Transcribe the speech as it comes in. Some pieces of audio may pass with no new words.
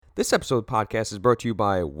This episode of the podcast is brought to you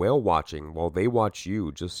by whale watching while they watch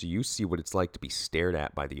you, just so you see what it's like to be stared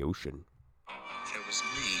at by the ocean. There was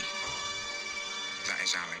me, that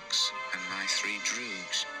is Alex, and my three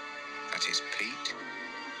droogs, that is Pete,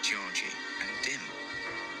 Georgie, and Dim.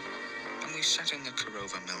 And we sat in the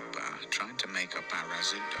Korova milk bar trying to make up our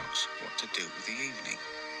razoo dogs what to do with the evening.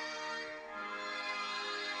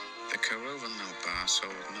 The Korova milk bar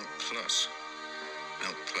sold Milk Plus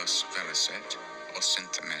Velicet, or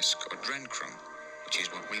Synthamesque, or Drencrum, which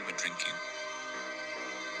is what we were drinking.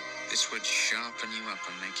 This would sharpen you up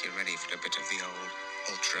and make you ready for a bit of the old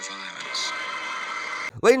ultra-violence.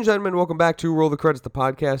 Ladies and gentlemen, welcome back to Roll the Credits, the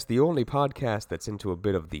podcast, the only podcast that's into a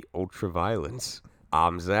bit of the ultra-violence.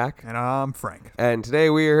 I'm Zach. And I'm Frank. And today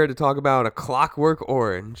we are here to talk about A Clockwork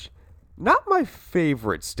Orange. Not my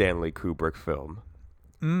favorite Stanley Kubrick film,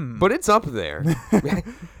 but it's up there.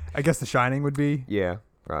 I guess The Shining would be. Yeah,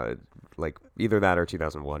 like either that or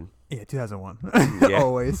 2001. Yeah, 2001. Yeah.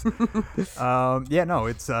 Always. It's one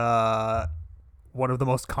of the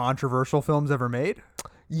most controversial films ever made.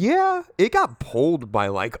 Yeah, it got pulled by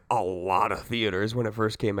like a lot of theaters when it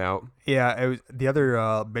first came out. Yeah, it was the other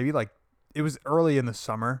it was early in the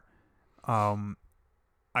summer. I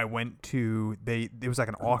went to it was like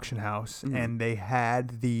an auction house and they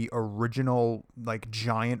had the original like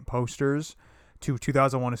giant posters to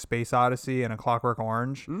 2001: A Space Odyssey and A Clockwork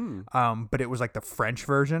Orange. But it was like the French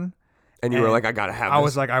version. And you were like, I gotta have this. I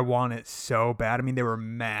was like, I want it so bad. I mean, they were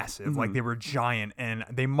massive, like they were giant, and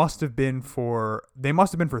they must have been for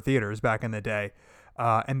theaters back in the day.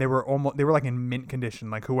 And they were like in mint condition.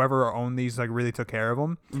 Like whoever owned these like really took care of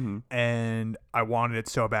them. And I wanted it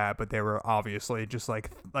so bad, but they were obviously just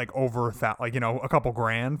like over a couple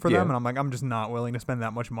grand for them. And I'm like, I'm just not willing to spend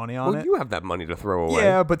that much money on it. Well, you have that money to throw away.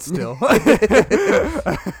 Yeah, but still,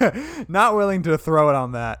 not willing to throw it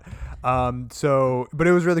on that. But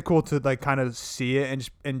it was really cool to like kind of see it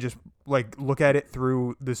and just like look at it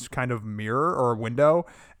through this kind of mirror or window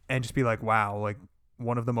and just be like, wow, like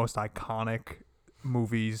one of the most iconic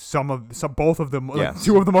movies, both of them, Yeah. like,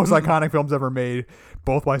 two of the most iconic films ever made,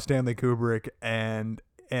 both by Stanley Kubrick, and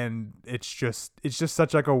it's just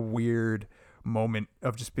such like a weird moment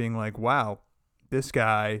of just being like, wow, this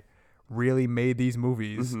guy really made these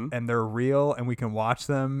movies and they're real and we can watch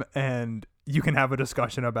them and you can have a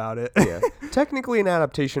discussion about it. Yeah, technically an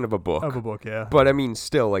adaptation of a book. Yeah. But I mean,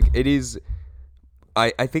 still, like it is.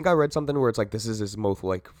 I think I read something where it's like this is his most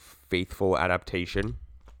like faithful adaptation.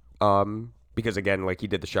 Because again, like he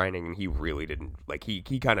did The Shining and he really didn't like he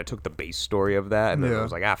kind of took the base story of that and then it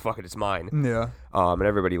was like, fuck it, it's mine. Yeah. And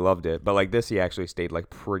everybody loved it. But like this, he actually stayed like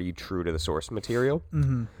pretty true to the source material.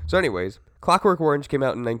 So anyways, Clockwork Orange came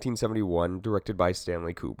out in 1971, directed by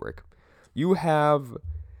Stanley Kubrick. You have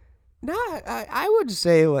I would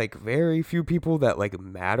say like very few people that like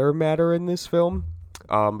matter in this film.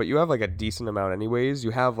 But you have like a decent amount anyways.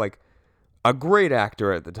 You have like a great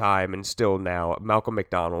actor at the time and still now, Malcolm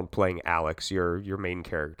McDonald playing Alex, your main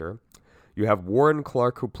character. You have Warren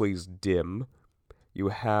Clark who plays Dim. You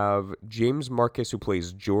have James Marcus who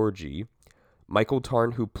plays Georgie. Michael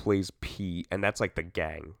Tarn who plays Pete, and that's like the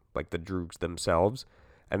gang, like the droogs themselves.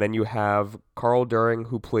 And then you have Carl During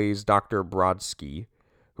who plays Dr. Brodsky,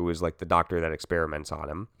 who is like the doctor that experiments on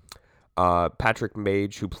him. Patrick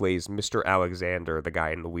Mage who plays Mr. Alexander, the guy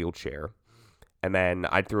in the wheelchair. And then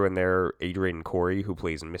I threw in there Adrienne Corey, who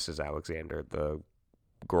plays Mrs. Alexander, the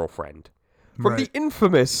girlfriend. From the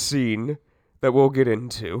infamous scene that we'll get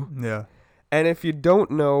into. Yeah. And if you don't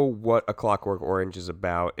know what A Clockwork Orange is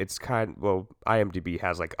about, it's IMDb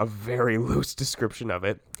has like a very loose description of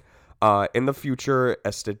it. In the future,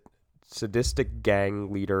 a sadistic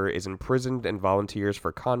gang leader is imprisoned and volunteers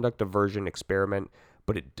for conduct aversion experiment,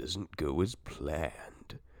 but it doesn't go as planned.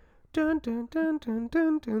 Dun, dun, dun, dun,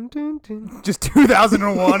 dun, dun, dun, dun. Just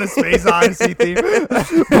 2001: A Space Odyssey theme.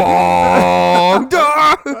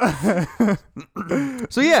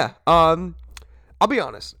 So yeah, I'll be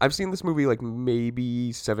honest. I've seen this movie like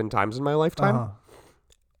maybe 7 times in my lifetime.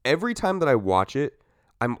 Every time that I watch it,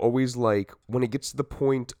 I'm always like, when it gets to the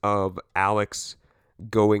point of Alex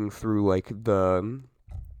going through like the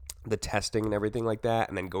testing and everything like that,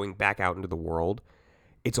 and then going back out into the world,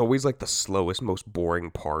 it's always like the slowest, most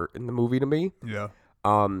boring part in the movie to me. Yeah.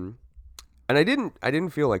 And I didn't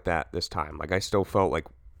feel like that this time. Like I still felt like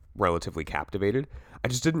relatively captivated. I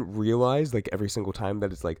just didn't realize like every single time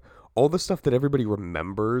that it's like all the stuff that everybody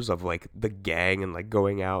remembers of like the gang and like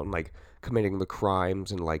going out and like committing the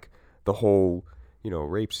crimes and like the whole,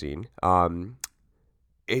 rape scene.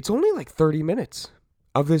 It's only like 30 minutes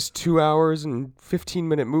of this 2 hours and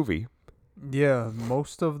 15-minute movie. Yeah,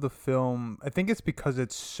 most of the film, I think it's because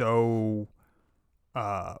it's so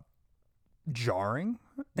jarring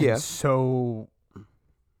Yeah. and so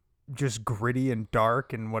just gritty and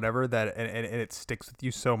dark and whatever that and it sticks with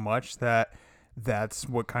you so much that that's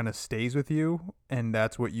what kind of stays with you, and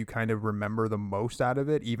that's what you kind of remember the most out of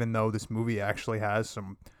it, even though this movie actually has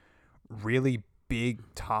some really big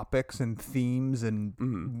topics and themes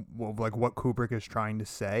and like what Kubrick is trying to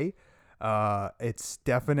say. It's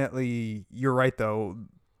definitely, you're right though.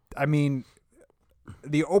 I mean,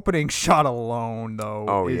 the opening shot alone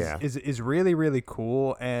though is really, really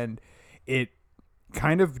cool, and it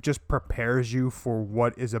kind of just prepares you for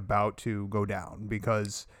what is about to go down,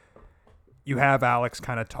 because you have Alex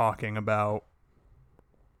kind of talking about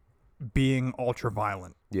being ultra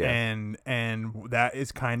violent, and that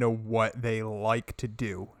is kind of what they like to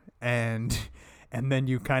do, and then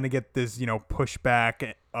you kind of get this,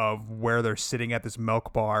 pushback of where they're sitting at this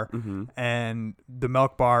milk bar, and the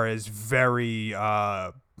milk bar is very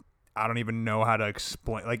I don't even know how to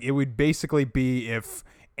explain. Like, it would basically be if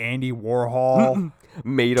Andy Warhol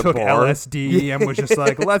took LSD and was just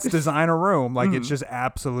like, let's design a room. Like, it's just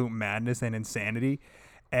absolute madness and insanity.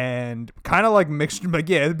 And kind of like mixed, like,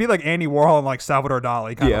 it'd be like Andy Warhol and like Salvador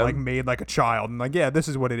Dali kind of like made like a child. And like, this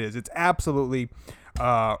is what it is. It's absolutely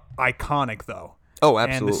iconic though. Oh,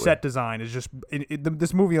 absolutely. And the set design is just,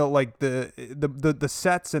 this movie, like the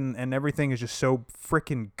sets and everything is just so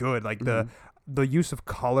freaking good. Like the use of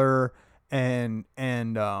color and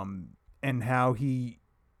how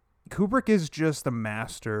Kubrick is just the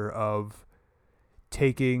master of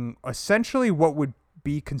taking essentially what would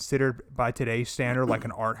be considered by today's standard like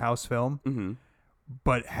an art house film,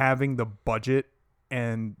 but having the budget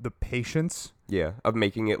and the patience of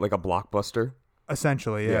making it like a blockbuster,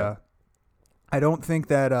 essentially. I don't think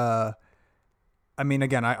that I mean,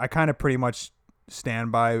 again, I kind of pretty much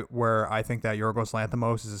stand by where I think that Yorgos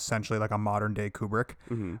Lanthimos is essentially like a modern day Kubrick,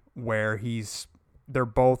 where they're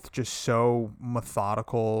both just so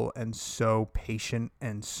methodical and so patient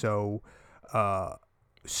and so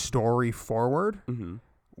story forward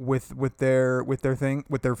with their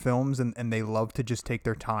films, and they love to just take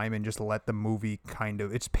their time and just let the movie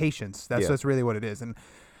it's patience. That's really what it is. And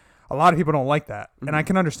a lot of people don't like that, and I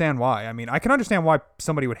can understand why. I mean, I can understand why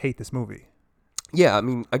somebody would hate this movie. Yeah, I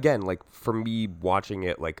mean, again, like, for me watching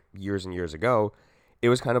it like years and years ago, it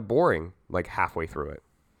was kind of boring like halfway through it.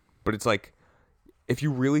 But it's like, if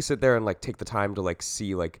you really sit there and like take the time to like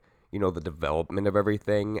see like, the development of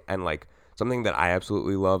everything, and like something that I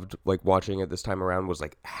absolutely loved like watching it this time around was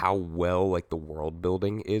like how well like the world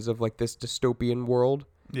building is of like this dystopian world.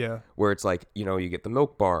 Yeah. Where it's like, you get the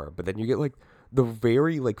milk bar, but then you get like the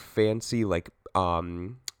very like fancy like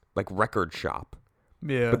record shop.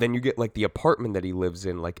 Yeah. But then you get like the apartment that he lives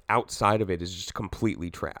in, like outside of it is just completely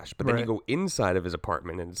trash. But then you go inside of his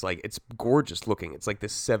apartment and it's like, it's gorgeous looking. It's like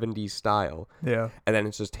this 70s style. Yeah. And then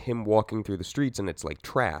it's just him walking through the streets and it's like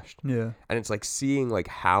trashed. Yeah. And it's like seeing like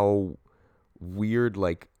how weird,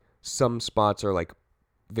 like some spots are like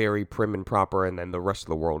very prim and proper, and then the rest of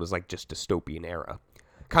the world is like just dystopian era.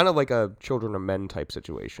 Kind of like a Children of Men type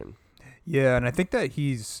situation. Yeah. And I think that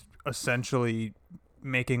he's essentially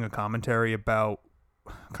making a commentary about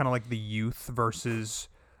kind of like the youth versus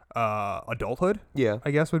adulthood. Yeah, I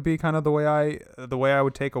guess would be kind of the way I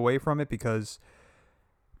would take away from it, because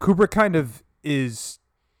Kubrick kind of is,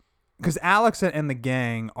 because Alex and the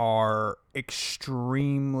gang are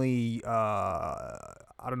extremely I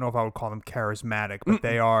don't know if I would call them charismatic, but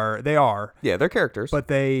they are yeah, they're characters, but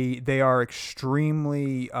they are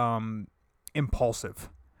extremely impulsive,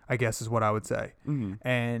 I guess is what I would say.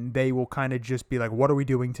 And they will kind of just be like, what are we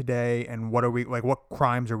doing today? And what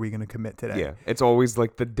crimes are we going to commit today? Yeah. It's always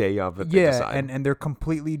like the day of it. They decide. And they're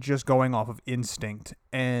completely just going off of instinct.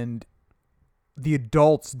 And the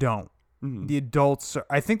adults don't. The adults,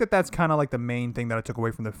 I think that's kind of like the main thing that I took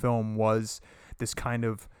away from the film, was this kind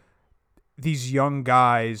of, these young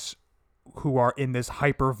guys who are in this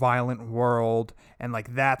hyper violent world, and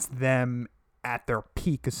like that's them at their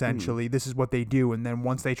peak, essentially. This is what they do, and then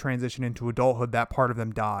once they transition into adulthood, that part of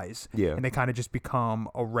them dies. Yeah. And they kind of just become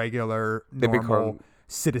a regular, normal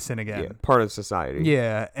citizen again. Yeah, part of society.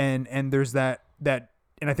 Yeah, and there's that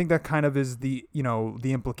and I think that kind of is the,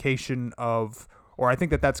 the implication of, or I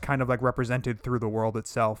think that's kind of like represented through the world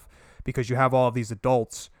itself, because you have all of these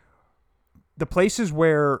adults. The places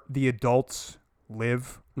where the adults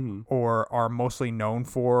live or are mostly known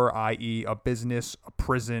for, i.e. a business, a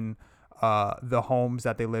prison, the homes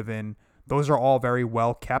that they live in, those are all very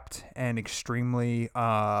well kept and extremely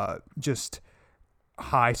just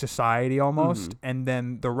high society almost. And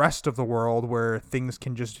then the rest of the world, where things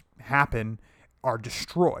can just happen, are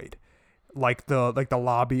destroyed, like the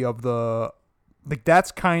lobby of the like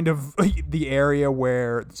that's kind of the area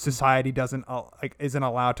where society isn't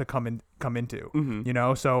allowed to come into, you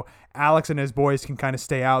know. So Alex and his boys can kind of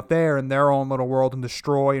stay out there in their own little world and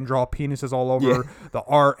destroy and draw penises all over the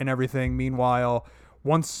art and everything. Meanwhile,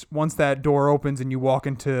 once that door opens and you walk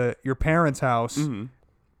into your parents' house,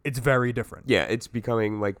 it's very different. Yeah, it's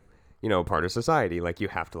becoming like, you know, part of society. Like you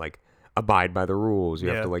have to like abide by the rules. You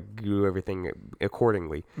have to like do everything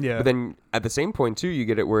accordingly. Yeah. But then at the same point too, you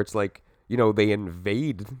get it where it's like, you know, they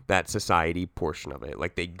invade that society portion of it.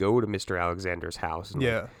 Like they go to Mr. Alexander's house. And,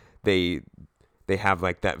 like, they have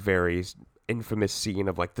like that very infamous scene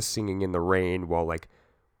of like the singing in the rain while like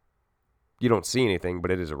you don't see anything, but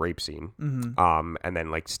it is a rape scene. And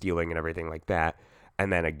then like stealing and everything like that.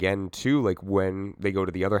 And then again too, like when they go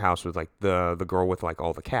to the other house with like the girl with like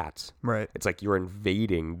all the cats. Right. It's like you're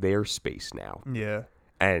invading their space now. Yeah.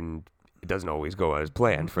 And it doesn't always go as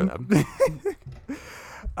planned for them.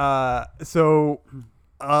 So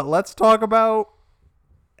let's talk about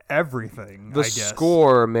everything. The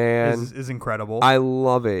score, man, is incredible. I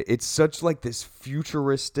love it. It's such like this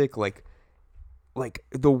futuristic, like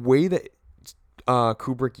the way that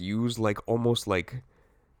Kubrick used like almost like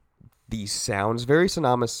these sounds, very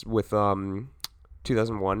synonymous with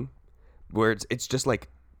 2001, where it's just like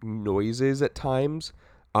noises at times.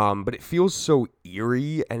 But it feels so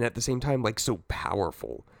eerie and at the same time like so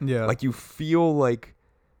powerful. Yeah. Like you feel like,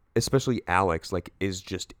 especially Alex, like is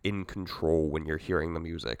just in control when you're hearing the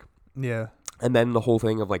music. Yeah. And then the whole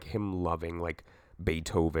thing of like him loving like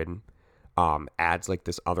Beethoven adds like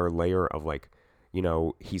this other layer of like, you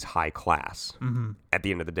know, he's high class. At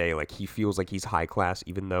the end of the day, like he feels like he's high class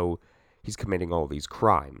even though he's committing all these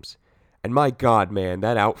crimes. And my God, man,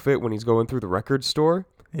 that outfit when he's going through the record store.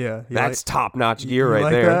 Yeah, that's top-notch gear right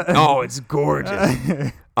there. Oh, it's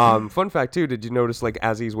gorgeous. Fun fact too, did you notice like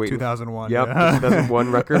as he's waiting 2001. Yep, the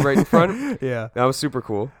 2001 record right in front. Yeah. That was super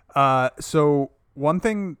cool. So one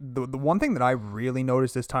thing the one thing that I really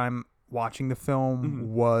noticed this time watching the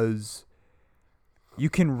film was you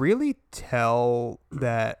can really tell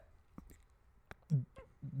that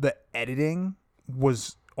the editing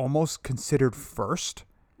was almost considered first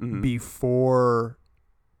before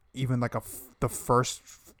even like the first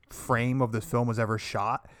frame of the film was ever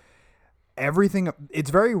shot. Everything, it's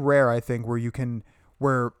very rare, I think,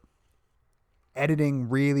 where editing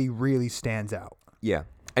really, really stands out. Yeah.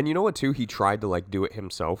 And you know what too? He tried to like do it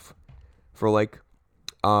himself for like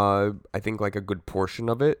I think like a good portion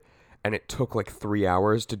of it, and it took like 3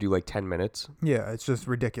 hours to do like 10 minutes. Yeah, it's just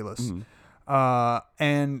ridiculous.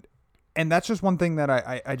 And that's just one thing that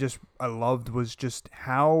I loved was just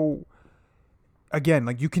how, again,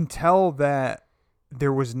 like you can tell that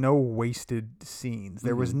there was no wasted scenes.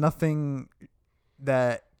 There was nothing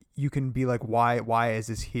that you can be like, why is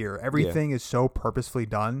this here? Everything is so purposefully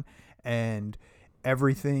done, and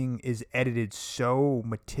everything is edited so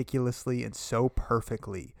meticulously and so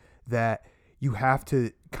perfectly that you have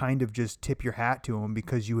to kind of just tip your hat to him,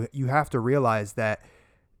 because you have to realize that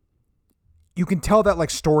you can tell that like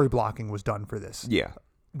story blocking was done for this. Yeah.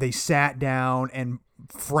 They sat down and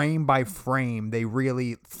frame by frame, they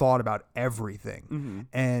really thought about everything.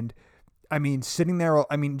 And I mean, sitting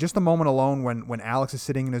there, I mean, just the moment alone when Alex is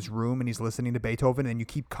sitting in his room and he's listening to Beethoven, and you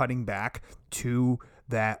keep cutting back to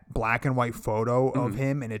that black and white photo of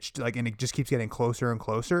him, and it's like, and it just keeps getting closer and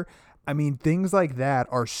closer. I mean, things like that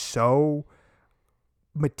are so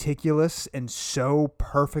meticulous and so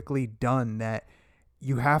perfectly done that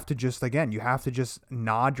you have to just, again, you have to just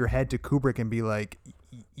nod your head to Kubrick and be like,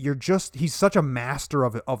 he's such a master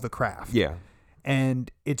of the craft. Yeah.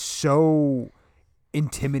 And it's so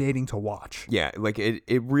intimidating to watch. Yeah, like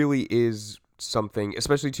it really is something,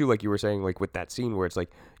 especially too, like you were saying, like with that scene where it's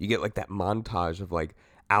like you get like that montage of like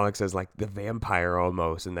Alex as like the vampire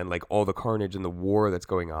almost, and then like all the carnage and the war that's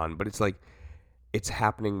going on, but it's like it's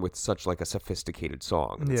happening with such like a sophisticated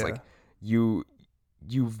song. And it's like you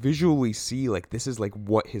visually see like this is like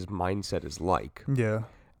what his mindset is like. Yeah.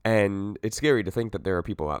 And it's scary to think that there are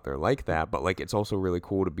people out there like that, but like it's also really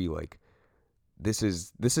cool to be like, this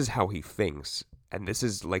is how he thinks, and this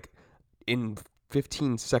is like in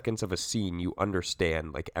 15 seconds of a scene you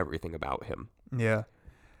understand like everything about him. Yeah.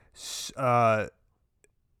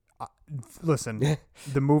 Listen,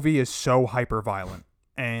 the movie is so hyper violent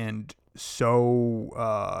and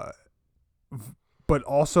so but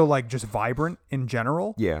also like just vibrant in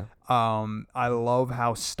general. Yeah. I love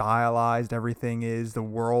how stylized everything is. The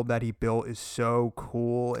world that he built is so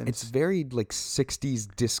cool, and it's very like 60s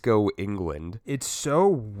disco England. It's so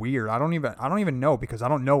weird. I don't even know, because I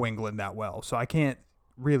don't know England that well, so I can't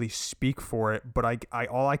really speak for it, but I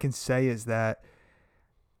all I can say is that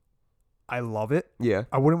I love it. Yeah.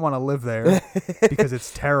 I wouldn't want to live there because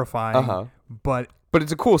it's terrifying. But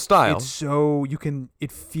it's a cool style. It's so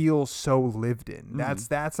it feels so lived in.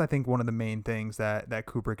 That's I think one of the main things that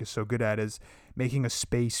Kubrick is so good at is making a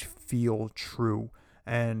space feel true.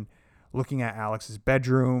 And looking at Alex's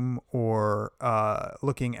bedroom, or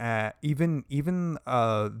looking at even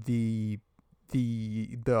the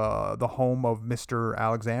home of Mr.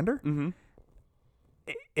 Alexander.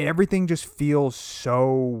 Everything just feels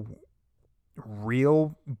so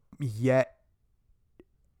real, yet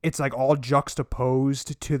it's like all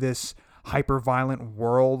juxtaposed to this hyper violent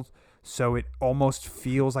world, so it almost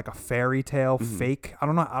feels like a fairy tale fake. I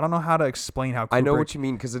don't know how to explain how Kubrick... I know what you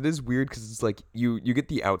mean, because it is weird, because it's like you get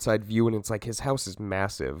the outside view and it's like his house is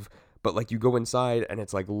massive, but like you go inside and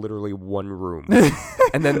it's like literally one room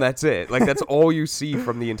and then that's it. Like that's all you see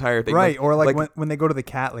from the entire thing. Right. Or like when they go to the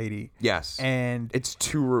cat lady. Yes. And it's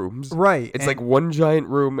 2 rooms. Right. It's like one giant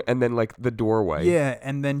room and then like the doorway. Yeah.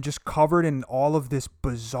 And then just covered in all of this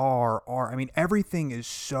bizarre art. I mean, everything is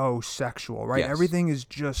so sexual, right? Yes. Everything is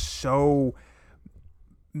just so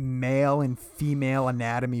male and female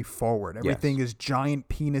anatomy forward. Everything is giant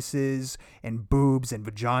penises and boobs and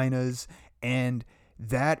vaginas, and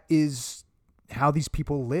that is how these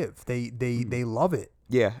people live. They love it.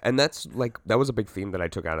 Yeah, and that's like that was a big theme that I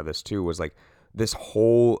took out of this too, was like this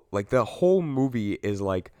whole like the whole movie is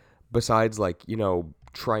like, besides like, you know,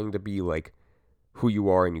 trying to be like who you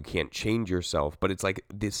are and you can't change yourself, but it's like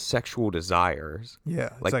this sexual desires. Yeah,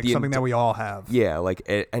 it's like something that we all have. Yeah, like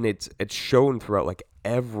and it's shown throughout like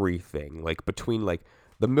everything, like between like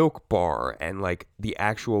the milk bar and like the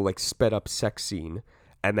actual like sped up sex scene,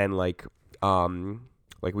 and then like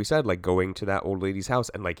we said, like going to that old lady's house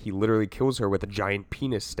and like he literally kills her with a giant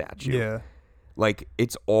penis statue. Yeah. Like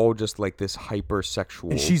it's all just like this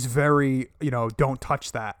hypersexual. And she's very, don't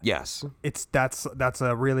touch that. Yes. That's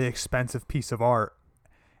a really expensive piece of art.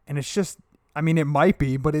 And it's just, I mean, it might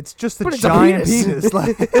be, but it's just a giant penis.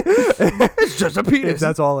 Like, it's just a penis.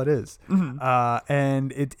 That's all it is. Mm-hmm.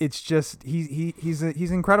 And it's just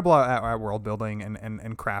he's incredible at world building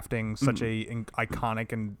and crafting such a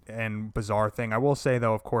iconic and bizarre thing. I will say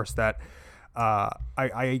though, of course, that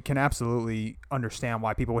I can absolutely understand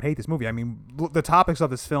why people would hate this movie. I mean, the topics of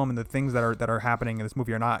this film and the things that are happening in this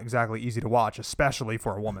movie are not exactly easy to watch, especially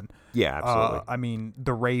for a woman. Yeah, absolutely. I mean,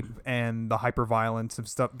 the rape and the hyperviolence and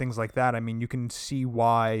stuff, things like that. I mean, you can see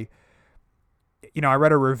why. I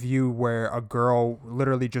read a review where a girl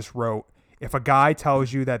literally just wrote, "If a guy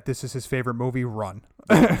tells you that this is his favorite movie, run."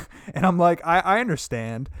 And I'm like, I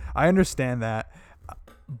understand that,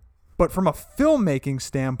 but from a filmmaking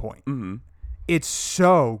standpoint. Mm-hmm. It's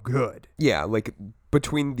so good. Yeah, like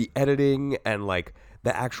between the editing and like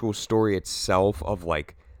the actual story itself of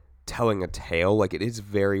like telling a tale, like it is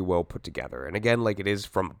very well put together. And again, like it is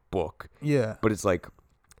from a book. Yeah. But it's like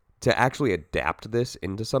to actually adapt this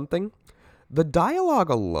into something, the dialogue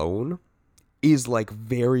alone is like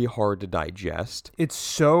very hard to digest. It's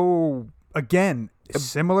so, again,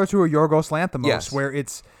 similar to a Yorgos Lanthimos, yes. Where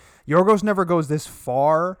it's Yorgos never goes this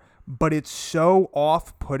far, but it's so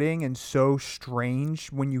off-putting and so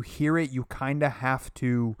strange. When you hear it, you kind of have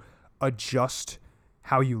to adjust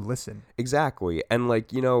how you listen. Exactly. And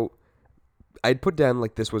like, I'd put down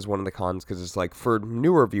like this was one of the cons, because it's like for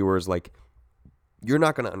newer viewers, like you're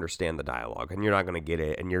not going to understand the dialogue and you're not going to get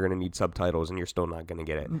it, and you're going to need subtitles and you're still not going to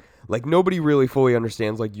get it. Like nobody really fully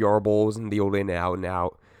understands like yarbles and the old in and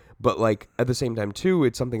out. But like at the same time too,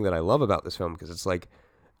 it's something that I love about this film, because it's like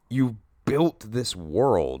you built this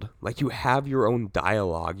world, like you have your own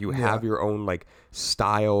dialogue, you have your own like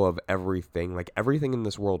style of everything, like everything in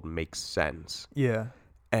this world makes sense. Yeah.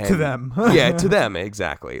 And to them. Yeah, to them,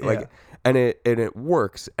 exactly. Yeah. Like and it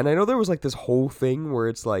works. And I know there was like this whole thing where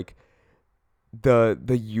it's like the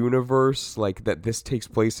universe like that this takes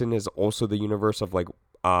place in is also the universe of like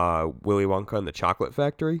Willy Wonka and the Chocolate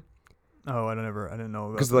Factory. Oh, I didn't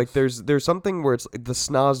know. Because like there's something where it's like the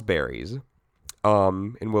snozberries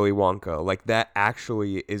in Willy Wonka, like that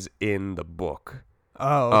actually is in the book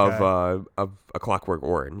of A Clockwork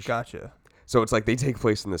Orange. Gotcha. So it's like they take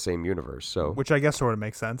place in the same universe. So which I guess sort of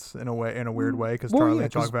makes sense in a weird way, because Charlie and the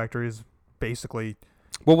Chocolate Factory is basically.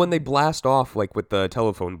 Well, when they blast off like with the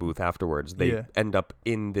telephone booth afterwards, they end up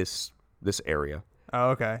in this area. Oh,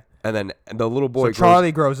 okay. And then the little boy. So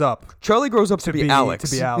Charlie grows up. Charlie grows up to be Alex.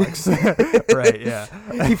 To be Alex. Right. Yeah.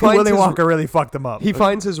 Willy Wonka really fucked him up. He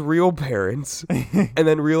finds his real parents, and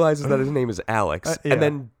then realizes that his name is Alex, and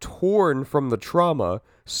then torn from the trauma,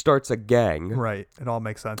 starts a gang. Right. It all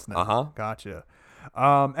makes sense now. Uh-huh. Gotcha.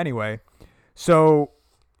 Anyway, so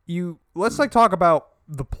let's like talk about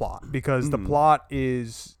the plot, because the plot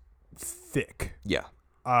is thick. Yeah.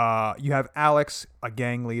 you have Alex, a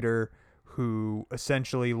gang leader, who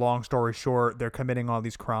essentially, long story short, they're committing all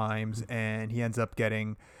these crimes, and he ends up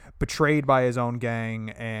getting betrayed by his own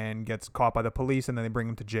gang and gets caught by the police, and then they bring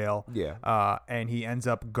him to jail. Yeah. And he ends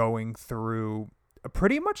up going through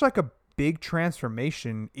pretty much like a big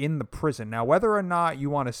transformation in the prison. Now, whether or not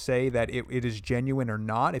you want to say that it is genuine or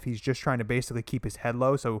not, if he's just trying to basically keep his head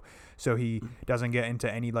low so he doesn't get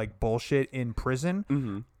into any like bullshit in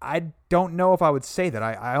prison, I don't know if I would say that.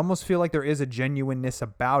 I almost feel like there is a genuineness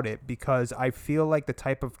about it, because I feel like the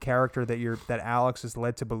type of character that Alex is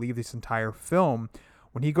led to believe this entire film,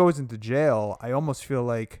 when he goes into jail, I almost feel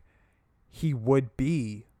like he would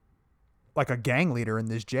be like a gang leader in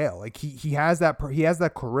this jail. Like he has that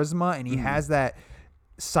charisma, and he has that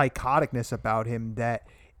psychoticness about him that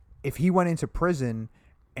if he went into prison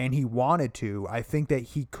and he wanted to, I think that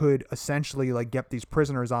he could essentially like get these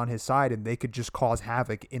prisoners on his side, and they could just cause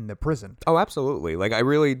havoc in the prison. Oh, absolutely. Like, I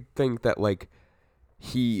really think that like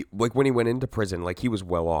he, like, when he went into prison, like, he was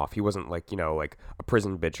well off. He wasn't like, you know, like a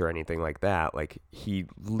prison bitch or anything like that. Like, he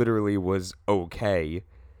literally was okay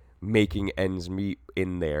making ends meet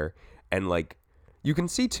in there. And like, you can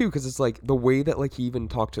see too, because it's like the way that like he even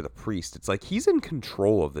talked to the priest, it's like he's in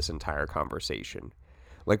control of this entire conversation.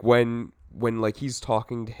 Like when like he's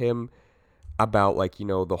talking to him about like, you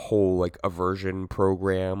know, the whole like aversion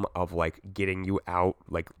program of like getting you out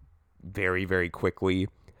like very, very quickly.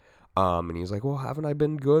 And he's like, well, haven't I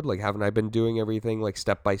been good? Like, haven't I been doing everything like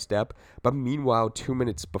step by step? But meanwhile, 2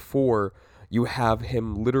 minutes before, you have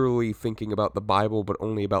him literally thinking about the Bible, but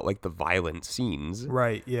only about like the violent scenes.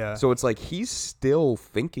 Right. Yeah. So it's like he's still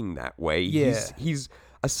thinking that way. Yeah. He's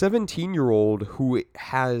a 17-year-old who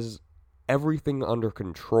has everything under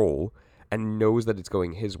control and knows that it's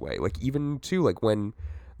going his way. Like, even too, like when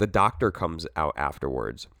the doctor comes out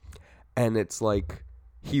afterwards, and it's like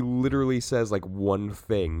he literally says like one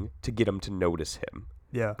thing to get him to notice him.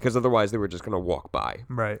 Yeah. Because otherwise they were just gonna walk by.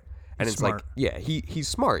 Right. And He's it's smart. like, yeah, he's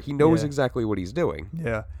smart. He knows exactly what he's doing.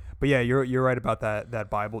 Yeah. But yeah, you're right about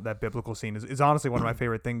that biblical scene is honestly one of my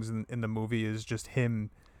favorite things in the movie, is just him,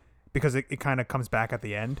 because it kind of comes back at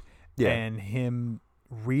the end. Yeah. And him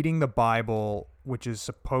reading the Bible, which is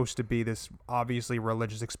supposed to be this obviously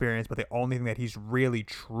religious experience, but the only thing that he's really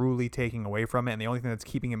truly taking away from it, and the only thing that's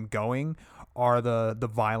keeping him going, are the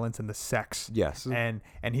violence and the sex. Yes. And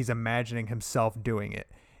he's imagining himself doing it.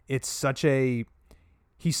 He's such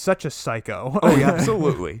a psycho. Oh, yeah,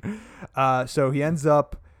 absolutely. So he ends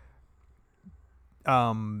up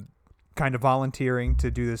kind of volunteering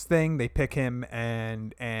to do this thing. They pick him,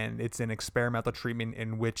 and it's an experimental treatment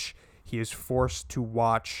in which he is forced to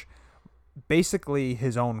watch basically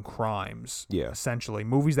his own crimes. Yeah. Essentially,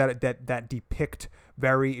 movies that depict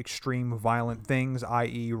very extreme violent things,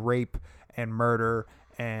 i.e. rape and murder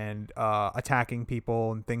and attacking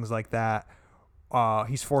people and things like that.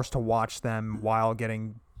 He's forced to watch them while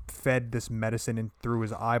getting fed this medicine in through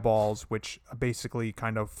his eyeballs, which basically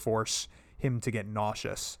kind of force him to get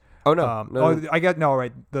nauseous. Oh no!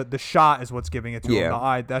 Right. The shot is what's giving it to him. The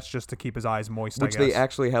eye, that's just to keep his eyes moist. Which I guess. they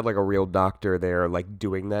actually had like a real doctor there, like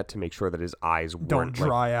doing that to make sure that his eyes don't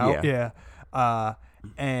dry like, out. Yeah.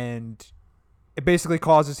 And it basically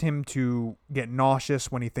causes him to get nauseous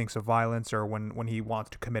when he thinks of violence, or when he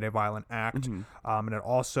wants to commit a violent act. And it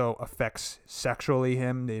also affects sexually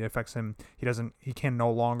him. It affects him. He can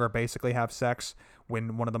no longer basically have sex.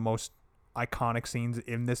 When one of the most iconic scenes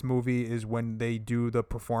in this movie is when they do the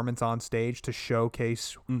performance on stage to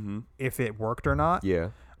showcase if it worked or not.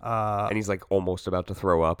 Yeah. And he's like almost about to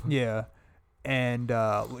throw up. Yeah. And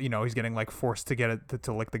he's getting like forced to get it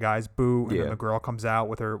to lick the guy's boot, and then the girl comes out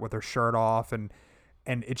with her shirt off, and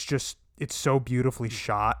it's so beautifully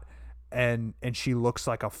shot, and she looks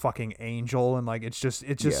like a fucking angel, and like it's so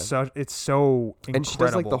incredible. And she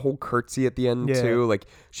does like the whole curtsy at the end too. Like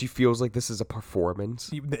she feels like this is a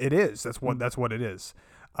performance. It is. That's what it is.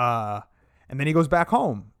 And then he goes back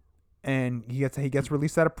home, and he gets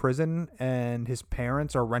released out of prison, and his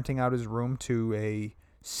parents are renting out his room to a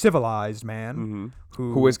civilized man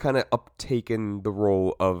who has kind of uptaken the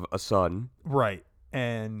role of a son, right,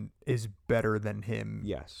 and is better than him.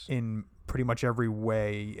 Yes, in pretty much every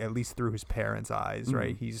way, at least through his parents' eyes.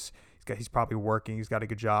 Right, he's probably working. He's got a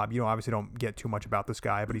good job. You obviously don't get too much about this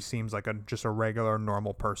guy, but he seems like just a regular,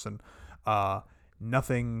 normal person.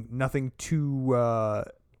 Nothing too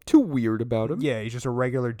weird about him. Yeah, he's just a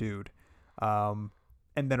regular dude. And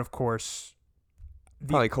then of course,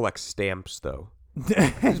 probably collects stamps though.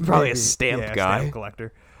 He's probably a stamp guy. Stamp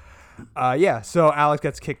collector. So Alex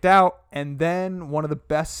gets kicked out, and then one of the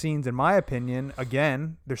best scenes in my opinion,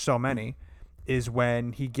 again, there's so many, is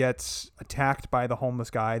when he gets attacked by the homeless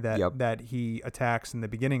guy that he attacks in the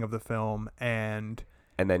beginning of the film, and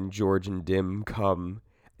then George and Dim come,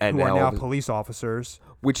 and who are now police officers.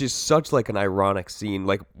 Which is such like an ironic scene.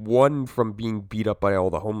 Like, one, from being beat up by all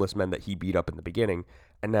the homeless men that he beat up in the beginning,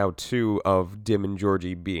 and now two, of Dim and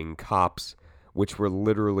Georgie being cops, which were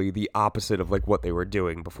literally the opposite of like what they were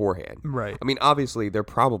doing beforehand. Right. I mean, obviously they're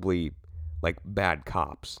probably like bad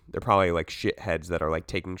cops. They're probably like shitheads that are like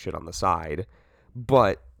taking shit on the side,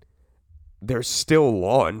 but they're still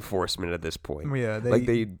law enforcement at this point. Yeah,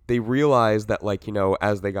 they realize that, like, you know,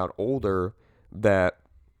 as they got older, that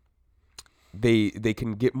they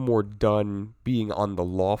can get more done being on the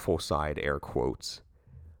lawful side, air quotes.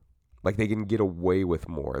 Like, they can get away with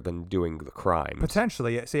more than doing the crimes.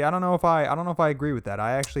 Potentially. See, I don't know if I agree with that.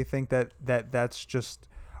 I actually think that's just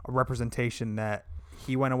a representation that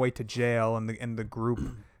he went away to jail, and the group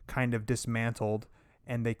kind of dismantled,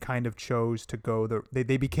 and they kind of chose to go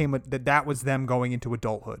they became that was them going into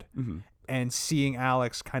adulthood. Mm-hmm. And seeing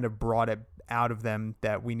Alex kind of brought it out of them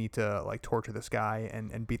that we need to like torture this guy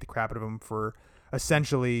and beat the crap out of him for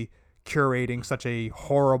essentially curating such a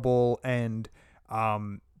horrible and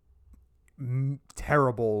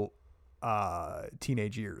terrible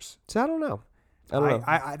teenage years. So I don't know.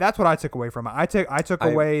 I that's what I took away from it. I took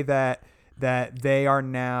away that they are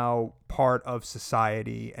now part of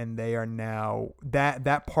society, and they are now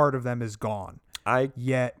that part of them is gone.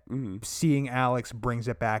 Seeing Alex brings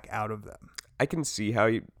it back out of them. I can see how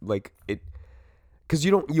you like it, because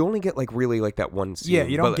you only get like really like that one scene. Yeah,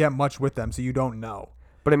 you don't get much with them, so you don't know.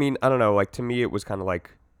 But I mean, I don't know. Like, to me, it was kind of like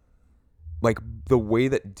the way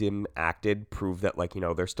that Dim acted proved that, like, you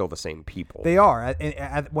know, they're still the same people. They are.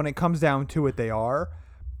 When it comes down to it, they are.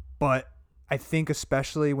 But I think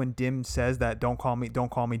especially when Dim says that don't call me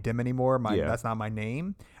Dim anymore. That's not my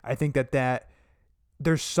name. I think that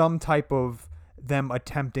there's some type of them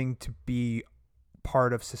attempting to be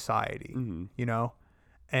part of society, you know,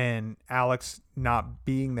 and Alex not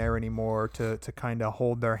being there anymore to kind of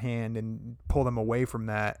hold their hand and pull them away from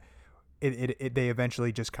that. They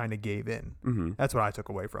eventually just kind of gave in. Mm-hmm. That's what I took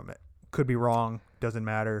away from it. Could be wrong. Doesn't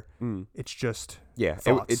matter. It's just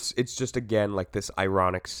it's just, again, like this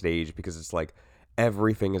ironic stage, because it's like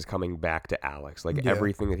everything is coming back to Alex. Like,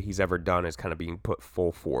 everything that he's ever done is kind of being put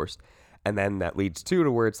full force, and then that leads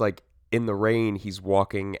to where it's like in the rain he's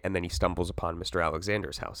walking, and then he stumbles upon Mr.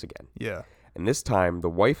 Alexander's house again. Yeah. And this time the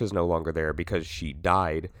wife is no longer there because she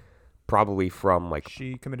died, probably from like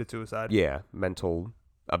she committed suicide. Yeah, mental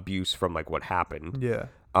abuse from like what happened. Yeah.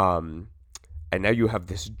 And now you have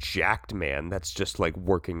this jacked man that's just like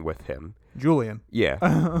working with him. Julian. Yeah.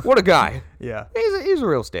 What a guy. Yeah. He's a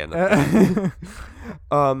real stand-up.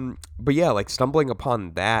 But yeah, like stumbling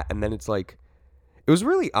upon that, and then it's like, it was a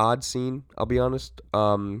really odd scene, I'll be honest.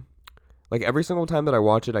 Like every single time that I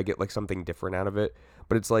watch it, I get like something different out of it.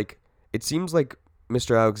 But it's like, it seems like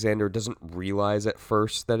Mr. Alexander doesn't realize at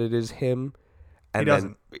first that it is him. And he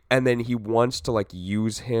doesn't. And then he wants to like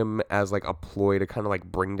use him as like a ploy to kind of like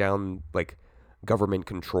bring down like government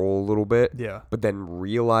control a little bit. Yeah. But then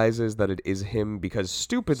realizes that it is him because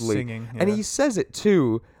stupidly. Singing. Yeah. And he says it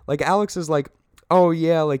too. Like Alex is like, oh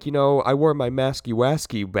yeah, like, you know, I wore my masky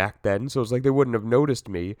wasky back then, so it's like they wouldn't have noticed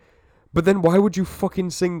me. But then why would you fucking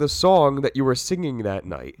sing the song that you were singing that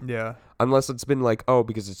night? Yeah. Unless it's been like, oh,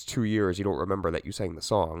 because it's 2 years, you don't remember that you sang the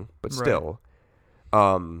song. But still.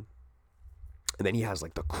 Right. And then he has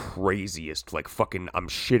like the craziest, like fucking I'm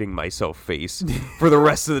shitting myself face for the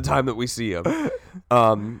rest of the time that we see him.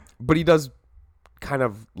 But he does kind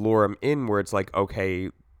of lure him in where it's like, okay,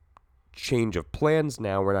 change of plans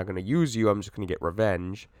now. We're not going to use you. I'm just going to get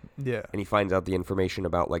revenge. Yeah. And he finds out the information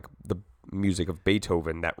about like the music of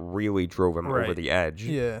Beethoven that really drove him over the edge.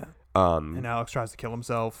 Yeah. And Alex tries to kill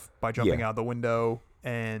himself by jumping out the window,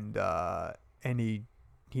 and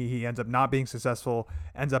he ends up not being successful,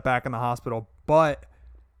 ends up back in the hospital, but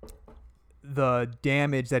the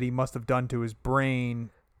damage that he must have done to his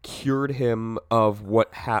brain cured him of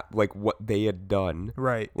what they had done.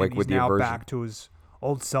 Right. Like, and with he's the now aversion. back to his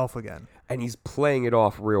old self again. And he's playing it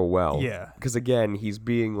off real well. Yeah. Because again, he's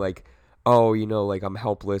being like, oh, you know, like I'm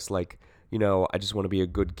helpless, like, you know, I just want to be a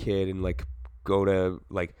good kid and like go to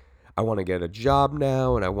like, I want to get a job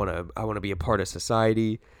now and I want to be a part of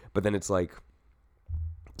society. But then it's like,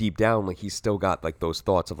 deep down, like he's still got like those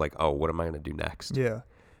thoughts of like, oh, what am I going to do next? Yeah.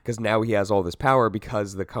 Because now he has all this power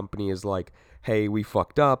because the company is like, hey, we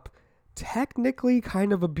fucked up. Technically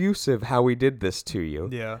kind of abusive how we did this to you.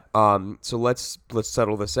 Yeah. So let's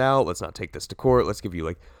settle this out. Let's not take this to court. Let's give you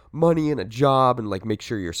like money and a job and like make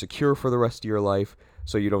sure you're secure for the rest of your life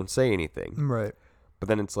so you don't say anything. Right. But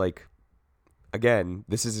then it's like, again,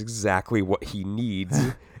 this is exactly what he needs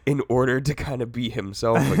in order to kind of be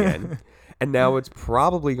himself again. And now it's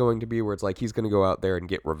probably going to be where it's like he's going to go out there and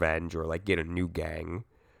get revenge or like get a new gang.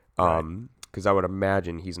 Because I would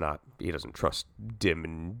imagine he doesn't trust Dim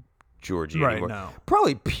and Georgie anymore. No.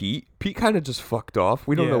 Probably Pete. Pete kind of just fucked off.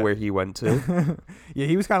 We don't know where he went to. Yeah,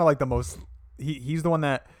 he was kind of like the most. He's the one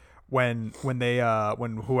that when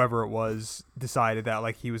whoever it was decided that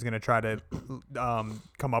like he was gonna try to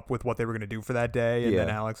come up with what they were gonna do for that day, and then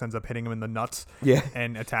Alex ends up hitting him in the nuts.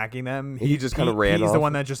 And attacking them. He just kind of ran off. He's the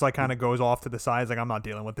one that just like kind of goes off to the sides, like I'm not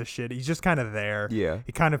dealing with this shit. He's just kind of there. Yeah.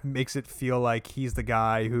 He kind of makes it feel like he's the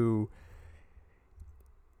guy who.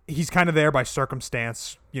 He's kind of there by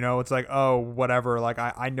circumstance, you know. It's like, oh, whatever. Like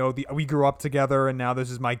I know we grew up together, and now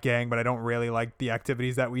this is my gang, but I don't really like the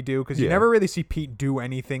activities that we do because you never really see Pete do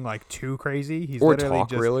anything like too crazy. He's or literally talk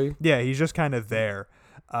just, really. Yeah, he's just kind of there.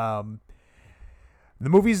 The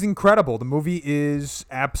movie's incredible. The movie is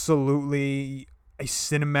absolutely a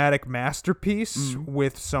cinematic masterpiece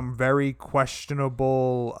with some very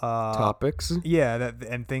questionable topics. Yeah,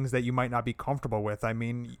 and things that you might not be comfortable with. I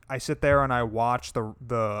mean, I sit there and I watch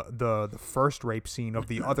the first rape scene of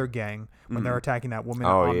the other gang when they're attacking that woman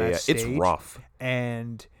on that stage. It's rough.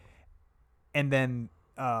 And then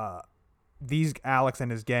these Alex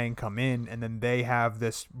and his gang come in, and then they have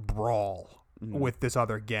this brawl with this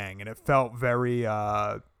other gang, and it felt very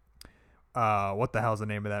what the hell's the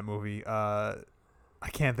name of that movie? I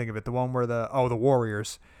can't think of it. The one where the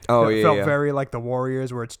Warriors. It felt very like the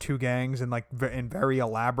Warriors, where it's two gangs and like in very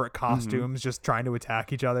elaborate costumes, just trying to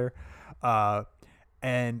attack each other. But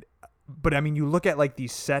I mean, you look at like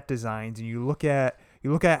these set designs, and you look at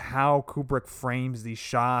how Kubrick frames these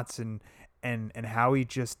shots, and how he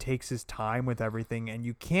just takes his time with everything, and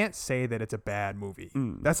you can't say that it's a bad movie.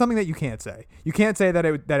 That's something that you can't say. You can't say that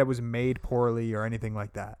it was made poorly or anything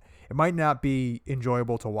like that. It might not be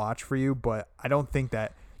enjoyable to watch for you, but I don't think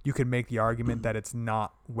that you can make the argument that it's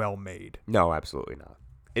not well made. No, absolutely not.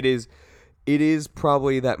 It is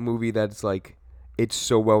probably that movie that's like, it's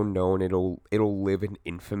so well known it'll live in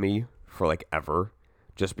infamy for like ever,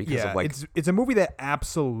 just because of like it's a movie that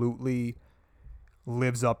absolutely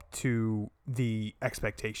lives up to the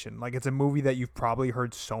expectation. Like, it's a movie that you've probably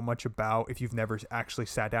heard so much about if you've never actually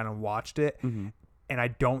sat down and watched it, and I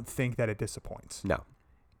don't think that it disappoints. No.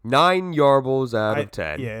 9 yarbles out of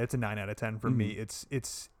 10. Yeah, it's a 9 out of 10 for me. It's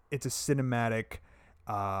a cinematic.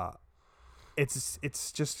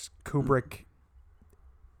 It's just Kubrick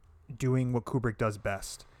doing what Kubrick does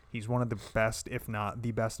best. He's one of the best, if not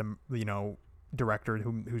the best, director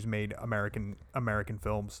who's made American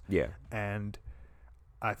films. Yeah, and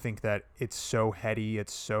I think that it's so heady,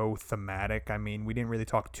 it's so thematic. I mean, we didn't really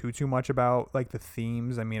talk too much about like the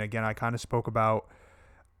themes. I mean, again, I kind of spoke about.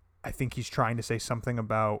 I think he's trying to say something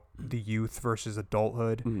about the youth versus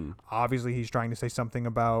adulthood. Obviously, he's trying to say something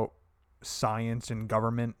about science and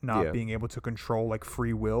government not being able to control like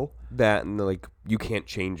free will. That, and like you can't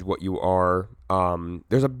change what you are.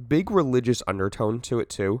 There's a big religious undertone to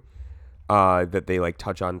it too, that they like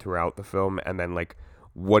touch on throughout the film, and then like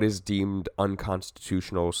what is deemed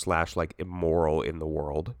unconstitutional / like immoral in the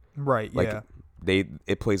world. Right. Like, yeah.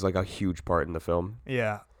 It plays like a huge part in the film.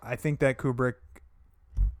 Yeah, I think that Kubrick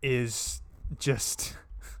is just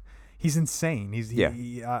he's insane. His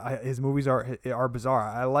movies are bizarre.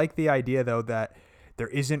 I like the idea though that there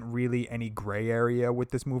isn't really any gray area with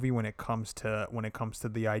this movie when it comes to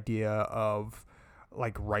the idea of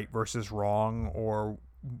like right versus wrong, or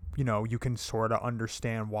you can sort of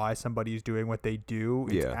understand why somebody's doing what they do.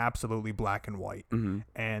 It's absolutely black and white.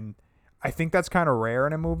 And I think that's kind of rare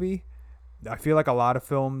in a movie. I feel like a lot of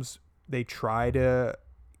films, they try to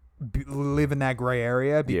live in that gray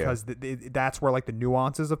area because that's where like the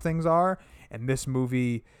nuances of things are. And this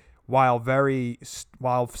movie, while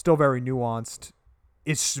still very nuanced,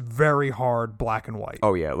 it's very hard black and white.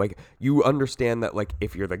 Oh yeah, like you understand that like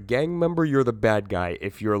if you're the gang member, you're the bad guy.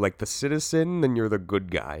 If you're like the citizen, then you're the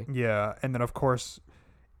good guy. Yeah, and then of course,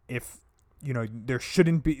 if there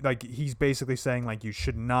shouldn't be, like, he's basically saying like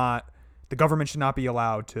the government should not be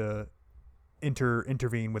allowed to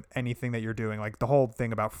intervene with anything that you're doing, like the whole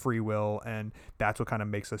thing about free will, and that's what kind of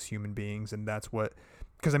makes us human beings. And that's what,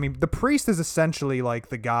 because I mean, the priest is essentially like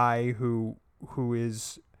the guy who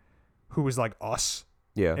is like us.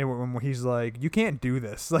 Yeah. And when he's like, you can't do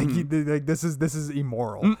this, like, like this is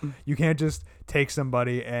immoral. You can't just take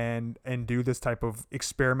somebody and do this type of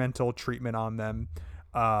experimental treatment on them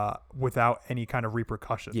without any kind of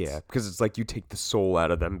repercussions. Yeah, because it's like you take the soul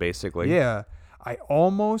out of them, basically. Yeah, I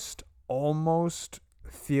almost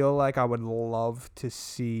feel like I would love to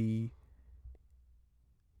see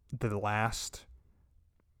the last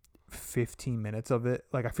 15 minutes of it.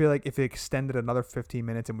 Like, I feel like if it extended another 15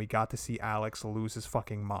 minutes and we got to see Alex lose his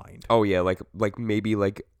fucking mind. Oh yeah, like maybe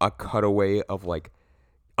like a cutaway of like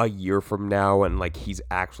a year from now, and like he's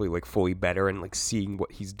actually like fully better and like seeing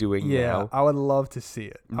what he's doing now. I would love to see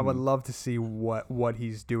it. I would love to see what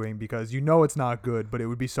he's doing, because it's not good, but it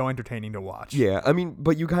would be so entertaining to watch. Yeah, I mean,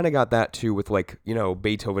 but you kind of got that too with like,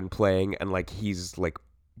 Beethoven playing, and like he's like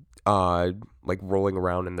rolling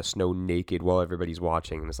around in the snow naked while everybody's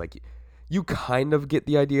watching, and it's like you kind of get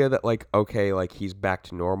the idea that like, okay, like he's back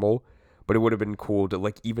to normal, but it would have been cool to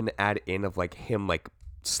like even add in of like him like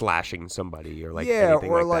slashing somebody or like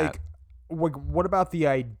anything or like that. What about the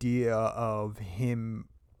idea of him?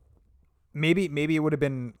 Maybe it would have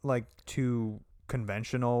been like too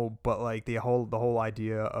conventional, but like the whole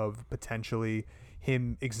idea of potentially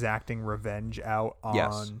him exacting revenge out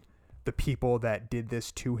on the people that did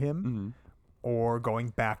this to him, or going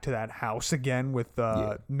back to that house again with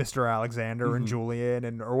Mr. Alexander and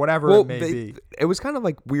Julian or whatever it may be. It was kind of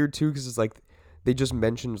like weird too, because it's like they just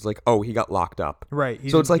mentioned like, oh, he got locked up, right?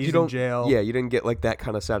 So it's like he's you don't in jail. Yeah, you didn't get like that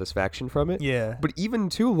kind of satisfaction from it. Yeah, but even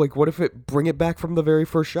too, like, what if it bring it back from the very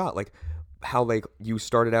first shot, like how like you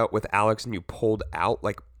started out with Alex and you pulled out,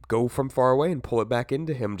 like go from far away and pull it back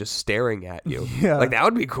into him just staring at you. Yeah, like that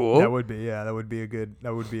would be cool. That would be a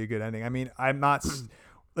good ending. I mean, I'm not.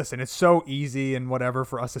 Listen, it's so easy and whatever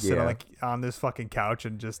for us to sit on this fucking couch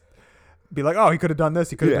and just be like, oh, he could have done this,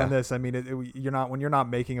 he could have done this. I mean, when you're not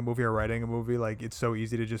making a movie or writing a movie, like it's so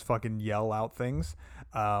easy to just fucking yell out things.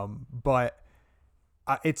 But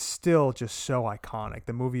it's still just so iconic.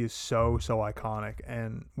 The movie is so iconic,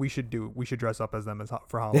 and we should dress up as them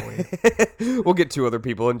for Halloween. We'll get 2 other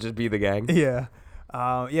people and just be the gang. Yeah.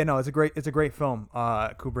 No, it's a great film.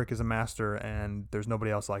 Kubrick is a master, and there's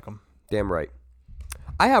nobody else like him. Damn right.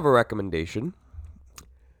 I have a recommendation.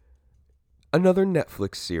 Another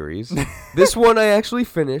Netflix series. This one I actually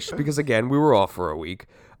finished because, again, we were off for a week.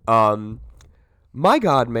 My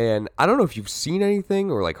God, man, I don't know if you've seen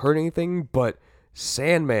anything or like heard anything, but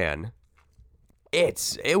Sandman.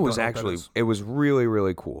 It was really,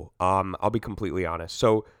 really cool. I'll be completely honest.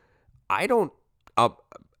 So I'm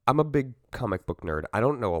a big comic book nerd. I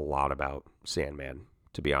don't know a lot about Sandman,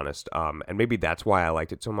 to be honest. And maybe that's why I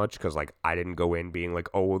liked it so much, because like I didn't go in being like,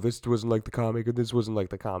 oh, well, this wasn't like the comic or this wasn't like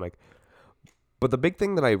the comic. But the big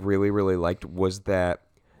thing that I really, really liked was that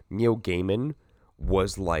Neil Gaiman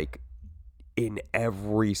was like in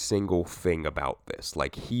every single thing about this.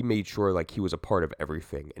 Like he made sure like he was a part of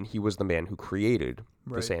everything, and he was the man who created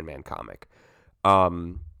the Sandman comic.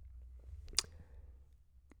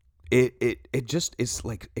 It just is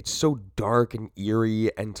like, it's so dark and eerie,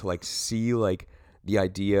 and to like see like the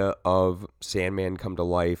idea of Sandman come to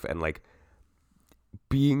life and like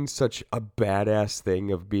being such a badass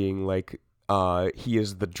thing of being like, he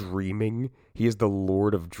is the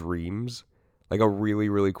Lord of Dreams, like a really,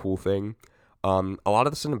 really cool thing. A lot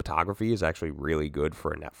of the cinematography is actually really good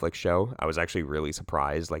for a Netflix show. I was actually really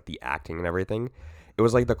surprised, like the acting and everything. It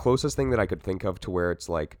was like the closest thing that I could think of to where it's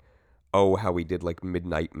like, oh, how we did like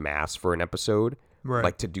Midnight Mass for an episode, right?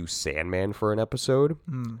 Like to do Sandman for an episode.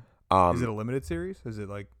 Is it a limited series? Is it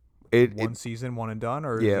like one season, one and done?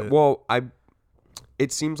 Or yeah, is it... well,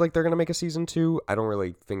 it seems like they're gonna make a season 2. I don't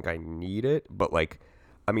really think I need it, but like,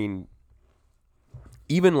 I mean,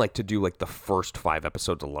 even like to do like the first 5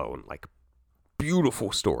 episodes alone, like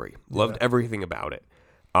beautiful story, loved everything about it.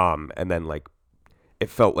 And then like it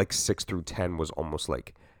felt like 6 through 10 was almost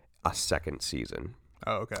like a second season.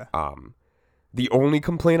 Oh, okay. The only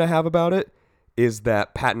complaint I have about it is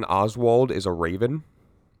that Patton Oswalt is a raven.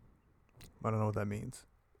 I don't know what that means.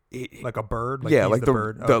 Like a bird? Like, yeah, like the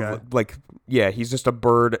bird. Okay. He's just a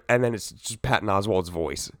bird, and then it's just Patton Oswalt's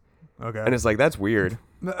voice. Okay. And it's like, that's weird.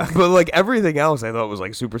 But like everything else I thought was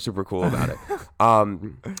like super, super cool about it.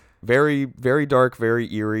 Very, very dark,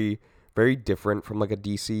 very eerie, very different from like a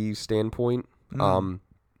DC standpoint. So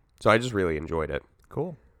I just really enjoyed it.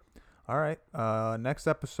 Cool. All right. Next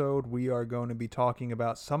episode, we are going to be talking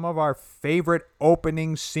about some of our favorite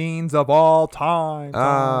opening scenes of all time.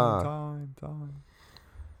 Time.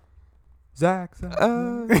 Zach.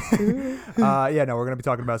 We're going to be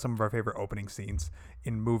talking about some of our favorite opening scenes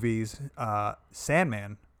in movies.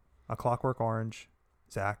 Sandman, A Clockwork Orange,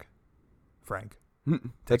 Zach, Frank.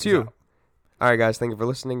 That's you. All right, guys. Thank you for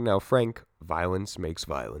listening. Now, Frank, violence makes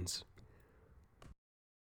violence.